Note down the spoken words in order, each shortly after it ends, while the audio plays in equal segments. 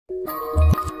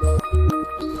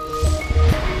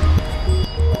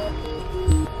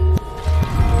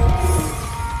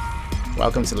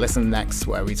Welcome to Listen Next,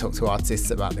 where we talk to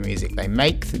artists about the music they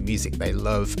make, the music they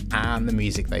love, and the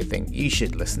music they think you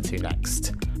should listen to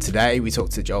next. Today we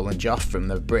talk to Joel and Joff from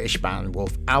the British band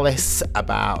Wolf Alice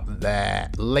about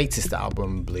their latest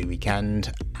album, Blue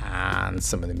Weekend, and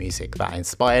some of the music that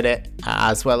inspired it,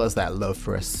 as well as their love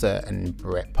for a certain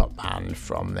Britpop band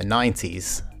from the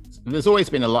 90s. There's always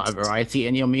been a lot of variety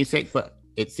in your music, but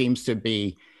it seems to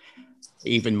be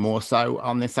even more so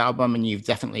on this album, and you've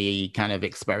definitely kind of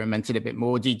experimented a bit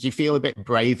more. Did you feel a bit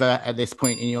braver at this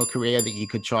point in your career that you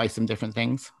could try some different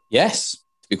things? Yes,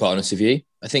 to be quite honest with you.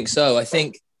 I think so. I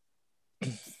think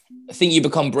you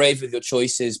become brave with your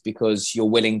choices because you're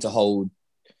willing to hold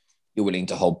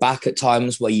back at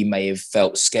times where you may have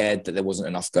felt scared that there wasn't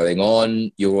enough going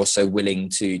on. You're also willing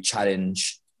to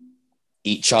challenge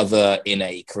each other in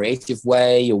a creative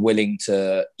way. You're willing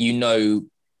to,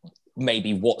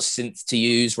 maybe what synth to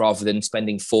use rather than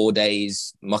spending 4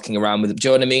 days mucking around with it. Do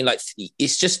you know what I mean? Like,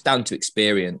 it's just down to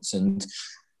experience. And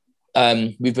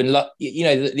we've been,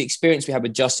 the experience we had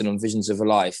with Justin on Visions of a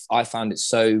Life, I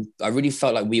really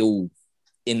felt like we all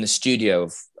in the studio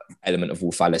of Element of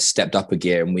Wolf Alice stepped up a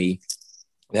gear, and we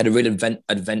had a real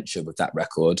adventure with that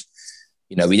record.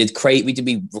 We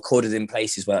recorded in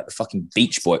places where like the fucking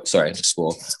Beach Boys, sorry, to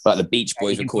swore, but like the Beach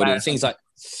Boys recorded and things like,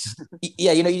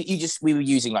 yeah, we were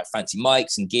using like fancy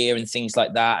mics and gear and things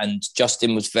like that. And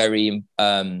Justin was very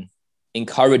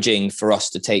encouraging for us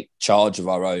to take charge of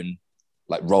our own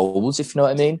like roles, if you know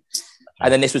what I mean.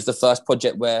 And then this was the first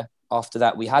project where after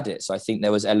that we had it. So I think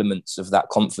there was elements of that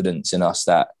confidence in us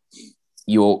that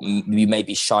you may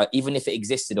be shy, even if it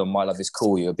existed on My Love Is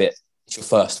Cool, it's your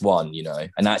first one,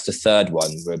 and that's the third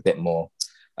one. We're a bit more,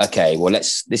 okay, well,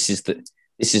 this is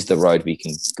the road we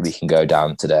can go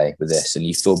down today with this, and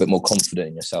you feel a bit more confident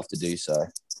in yourself to do so.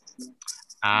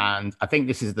 And I think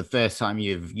this is the first time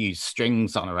you've used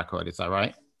strings on a record, is that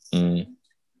right? Mm.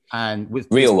 And with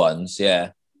real ones,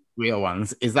 yeah. Real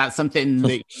ones. Is that something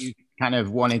that you kind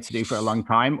of wanted to do for a long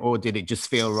time, or did it just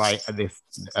feel right at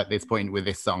this point with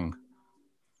this song?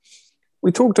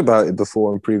 We talked about it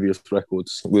before on previous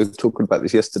records. We were talking about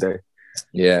this yesterday.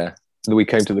 Yeah. We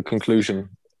came to the conclusion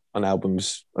on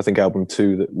albums, I think album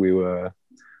 2, that we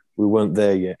weren't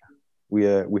there yet. We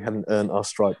hadn't earned our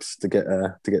stripes to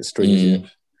get strings yet.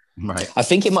 Right. I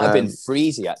think it might have been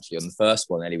Freezy actually on the first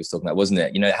one Ellie was talking about, wasn't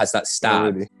it? It has that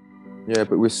stab. Really. Yeah,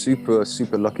 but we're super,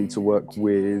 super lucky to work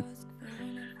with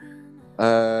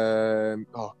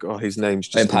his name's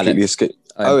just completely escaped.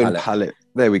 Owen Pallett.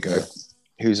 There we go.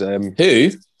 Who's an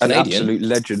absolute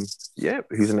legend. Yeah,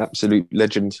 who's an absolute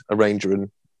legend, arranger and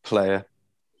player.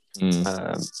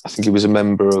 I think he was a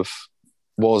member of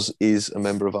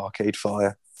Arcade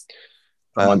Fire,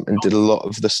 and did a lot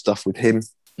of the stuff with him,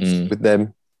 with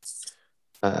them.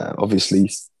 Obviously,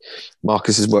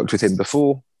 Markus has worked with him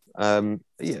before. That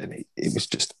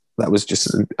was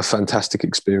just a fantastic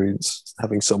experience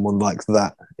having someone like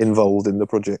that involved in the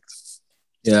project.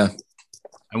 Yeah.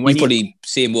 And when you probably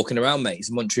see him walking around, mate. He's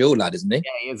a Montreal lad, isn't he?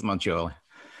 Yeah, he is Montreal.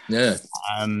 Yeah.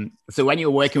 So when you're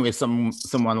working with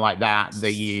someone like that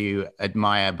you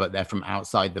admire, but they're from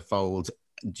outside the fold,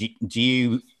 do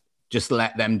you just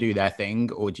let them do their thing,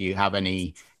 or do you have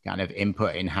any kind of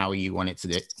input in how you want it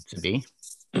to be?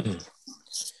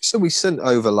 So we sent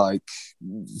over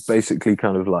basically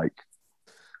kind of like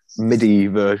MIDI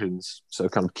versions, so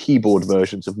kind of keyboard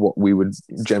versions of what we would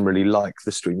generally like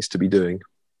the strings to be doing.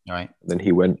 Right. Then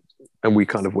he went, and we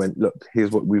kind of went, look,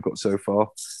 here's what we've got so far.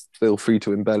 Feel free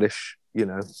to embellish,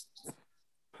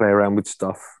 play around with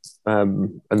stuff,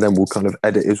 and then we'll kind of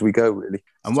edit as we go, really.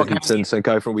 And what we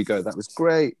go, that was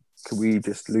great. Could we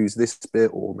just lose this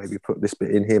bit, or maybe put this bit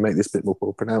in here, make this bit more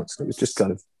pronounced? And it was just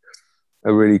kind of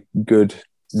a really good,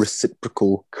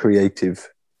 reciprocal, creative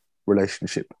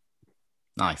relationship.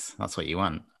 Nice. That's what you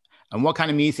want. And what kind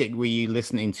of music were you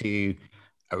listening to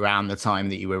around the time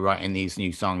that you were writing these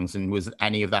new songs, and was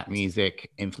any of that music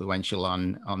influential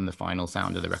on the final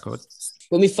sound of the record?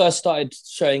 When we first started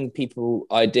showing people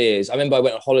ideas, I remember I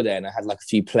went on holiday and I had like a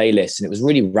few playlists, and it was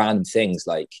really random things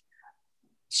like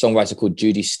songwriter called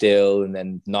Judy Still, and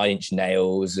then 9 Inch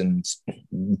Nails and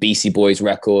BC Boys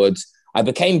records. I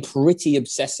became pretty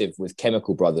obsessive with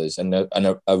Chemical Brothers and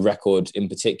a record in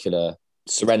particular,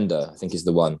 Surrender, I think is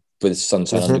the one, with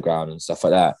Sunshine Underground and stuff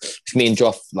like that. Me and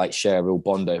Joff share a real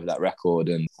bond over that record,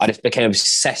 and I just became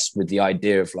obsessed with the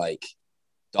idea of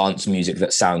dance music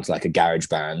that sounds like a garage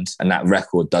band, and that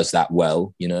record does that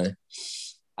well, And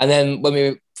then when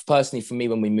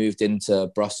we moved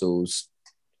into Brussels,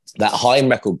 that Haim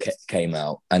record came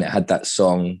out, and it had that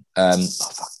song,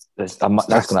 the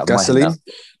That's coming out of my head now.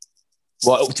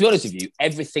 Well, to be honest with you,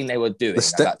 everything they were doing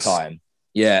at that time.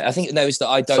 Yeah, I think it's that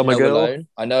I Don't Know Alone.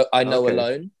 I know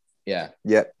Alone. Yeah.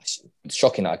 Yeah. It's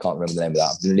shocking that I can't remember the name of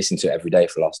that. I've been listening to it every day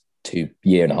for the last 2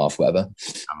 years and a half, whatever.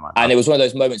 And it was one of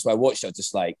those moments where I watched it, I was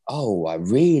just like, oh, I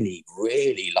really,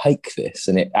 really like this.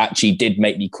 And it actually did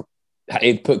make me,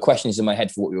 it put questions in my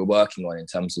head for what we were working on in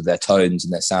terms of their tones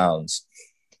and their sounds.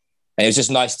 And it was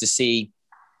just nice to see,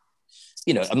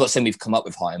 you know, I'm not saying we've come up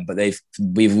with Hyundai, but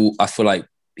I feel like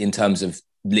in terms of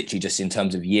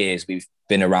years, we've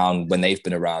been around when they've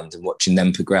been around, and watching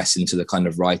them progress into the kind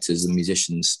of writers and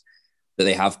musicians that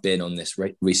they have been on this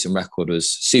recent record was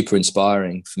super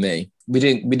inspiring for me. We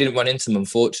didn't run into them,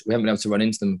 unfortunately. We haven't been able to run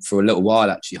into them for a little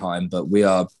while, actually, Hyundai, but we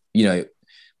are, you know,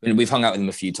 we've hung out with them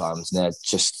a few times, and they're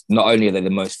just, not only are they the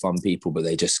most fun people, but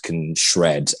they just can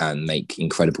shred and make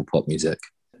incredible pop music.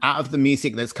 Out of the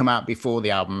music that's come out before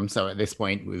the album, so at this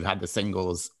point we've had the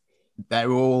singles,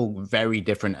 they're all very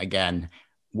different again.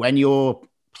 When you're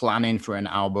planning for an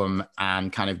album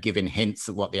and kind of giving hints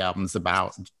of what the album's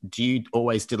about, do you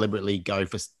always deliberately go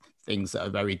for things that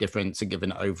are very different to give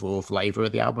an overall flavor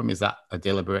of the album? Is that a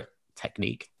deliberate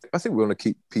technique? I think we want to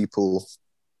keep people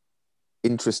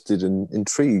interested and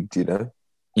intrigued, you know.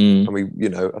 And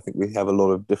I think we have a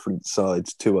lot of different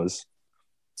sides to us,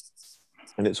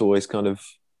 and it's always kind of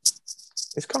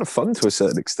fun to a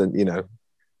certain extent, you know.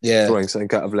 Yeah, throwing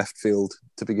something out of left field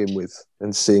to begin with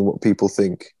and seeing what people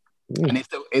think. And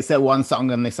is there one song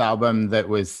on this album that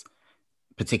was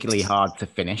particularly hard to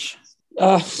finish?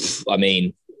 I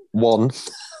mean, one.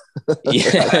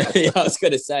 yeah, I was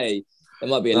going to say there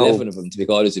might be 11 of them, to be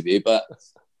honest with you, but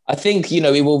I think, you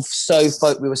know, we were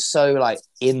so like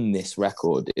in this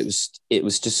record. It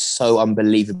was just so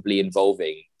unbelievably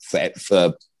involving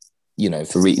for you know,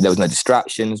 there was no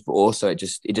distractions, but also it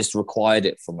just required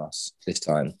it from us this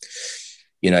time.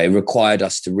 You know, it required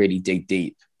us to really dig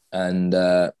deep, and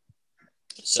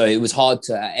so it was hard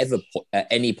to at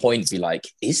any point be like,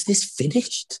 "Is this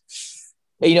finished?"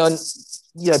 You know, and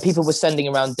you know, people were sending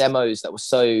around demos that were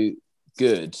so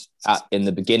good in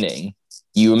the beginning.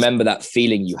 You remember that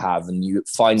feeling you have, and you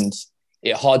find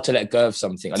it hard to let go of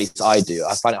something. At least I do.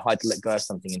 I find it hard to let go of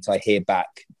something until I hear back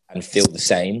and feel the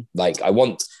same. Like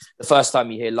the first time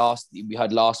we heard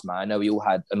Last Man, I know we all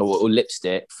had or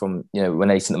Lipstick from, you know, when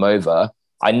they sent them over.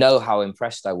 I know how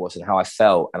impressed I was and how I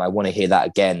felt, and I want to hear that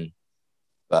again,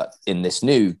 but in this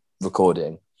new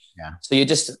recording. Yeah. So you're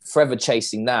just forever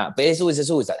chasing that. But there's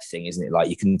always that thing, isn't it? Like,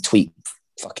 you can tweak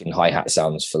fucking hi-hat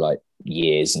sounds for like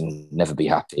years and never be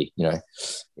happy, you know.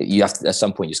 You have to, at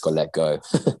some point, you just got to let go.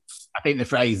 I think the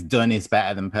phrase "done is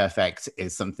better than perfect"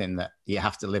 is something that you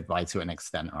have to live by to an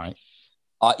extent, right?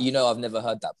 You know, I've never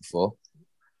heard that before.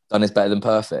 Done is better than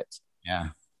perfect. Yeah.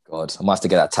 God, I might have to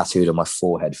get that tattooed on my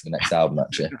forehead for the next album,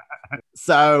 actually.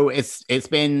 So it's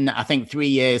been, I think, 3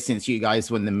 years since you guys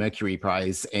won the Mercury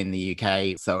Prize in the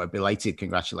UK. So a belated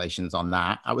congratulations on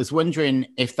that. I was wondering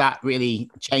if that really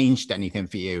changed anything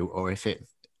for you, or if it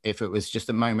was just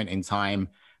a moment in time,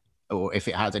 or if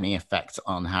it had any effect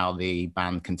on how the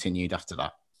band continued after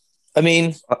that. I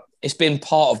mean, it's been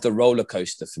part of the roller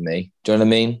coaster for me. Do you know what I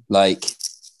mean? Like,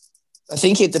 I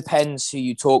think it depends who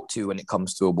you talk to when it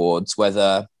comes to awards,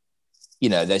 whether, you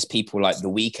know, there's people like The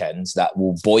Weeknd that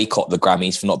will boycott the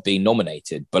Grammys for not being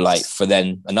nominated. But like, for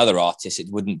then another artist,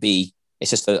 it's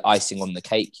just the icing on the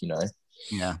cake, you know?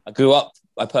 Yeah.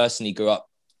 I personally grew up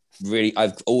really,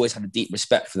 I've always had a deep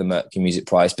respect for the Mercury Music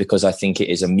Prize, because I think it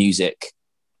is a music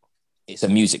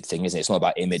thing, isn't it? It's not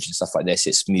about image and stuff like this.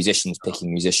 It's musicians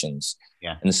picking musicians.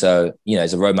 Yeah. And so, you know,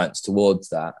 there's a romance towards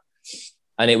that.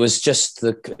 And it's just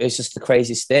the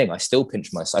craziest thing. I still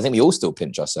pinch myself. I think we all still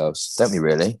pinch ourselves, don't we,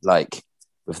 really? Like,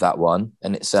 with that one.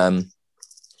 And it's, you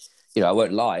know, I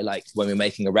won't lie, like, when we're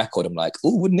making a record, I'm like,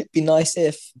 oh, wouldn't it be nice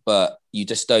if? But you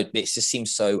just don't, it just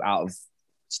seems so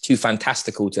it's too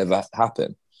fantastical to ever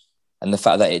happen. And the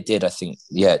fact that it did, I think,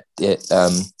 it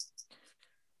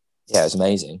was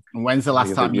amazing. When's the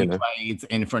last time you played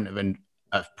in front of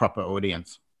a proper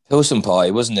audience? Pilsen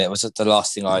Pie, wasn't it? Was the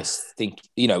last thing I think,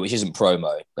 you know, which isn't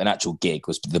promo, an actual gig,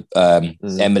 was the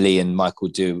Emily and Michael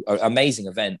do an amazing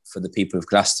event for the people of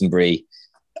Glastonbury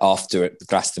after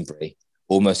Glastonbury.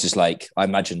 Almost as like, I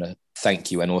imagine, a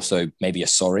thank you and also maybe a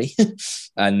sorry.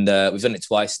 And we've done it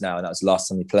twice now, and that was the last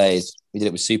time we played. We did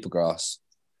it with Supergrass.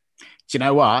 Do you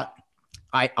know what?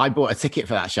 I bought a ticket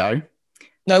for that show.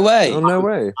 No way. Oh, no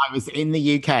way. I was in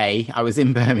the UK. I was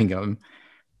in Birmingham.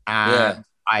 And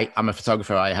I'm a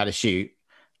photographer. I had a shoot.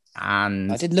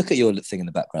 And I did look at your thing in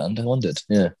the background. I wondered.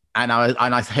 Yeah. And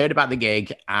I heard about the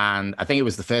gig. And I think it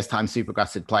was the first time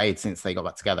Supergrass had played since they got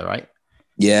back together, right?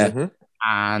 Yeah. Mm-hmm.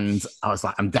 And I was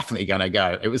like, I'm definitely going to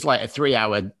go. It was like a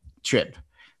 3-hour trip.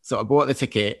 So I bought the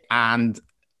ticket and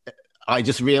I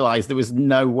just realized there was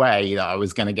no way that I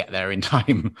was going to get there in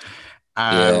time.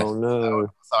 Oh, no.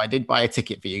 So I did buy a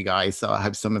ticket for you guys. So I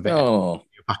have some of it in your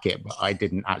packet, but I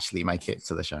didn't actually make it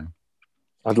to the show.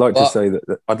 I'd like to say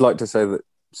that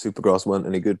Supergrass weren't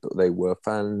any good, but they were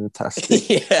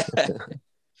fantastic. Yeah.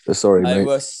 So sorry, mate. They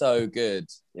were so good.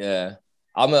 Yeah.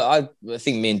 I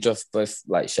think me and Joff both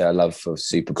like share a love for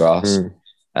Supergrass.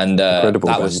 And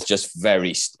that was just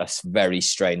a very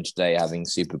strange day having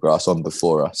Supergrass on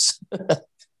before us.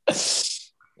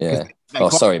 Yeah.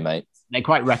 Sorry, mate. They're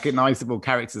quite recognizable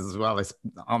characters as well,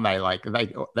 aren't they? Like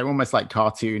they're almost like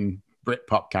cartoon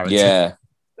Britpop characters. Yeah.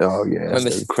 Oh yeah,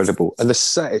 that's incredible. And the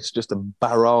set, it's just a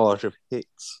barrage of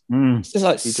hits. It's just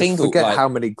like you forget how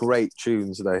many great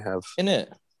tunes they have. In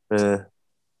it. Yeah.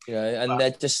 You know, and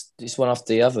they're just one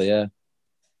after the other, yeah.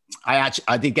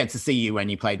 I did get to see you when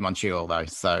you played Montreal though.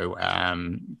 So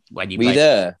when you played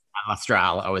at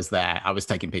Lastral, I was there. I was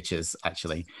taking pictures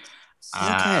actually.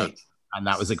 Okay. And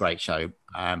that was a great show.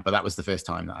 But that was the first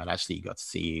time that I'd actually got to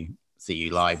see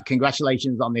you live.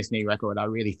 Congratulations on this new record. I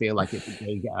really feel like it's a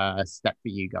big step for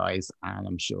you guys, and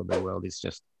I'm sure the world is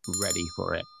just ready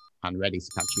for it and ready to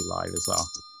catch you live as well.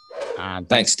 And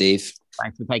thanks, Steve.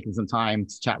 Thanks for taking some time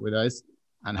to chat with us.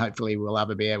 And hopefully we'll have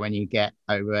a beer when you get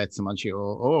over to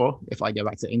Montreal, or if I go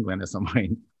back to England at some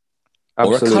point.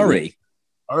 Absolutely.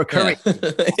 Or a curry.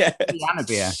 Yeah. And a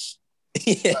beer.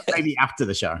 Yeah. Maybe after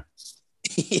the show.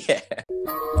 Yeah.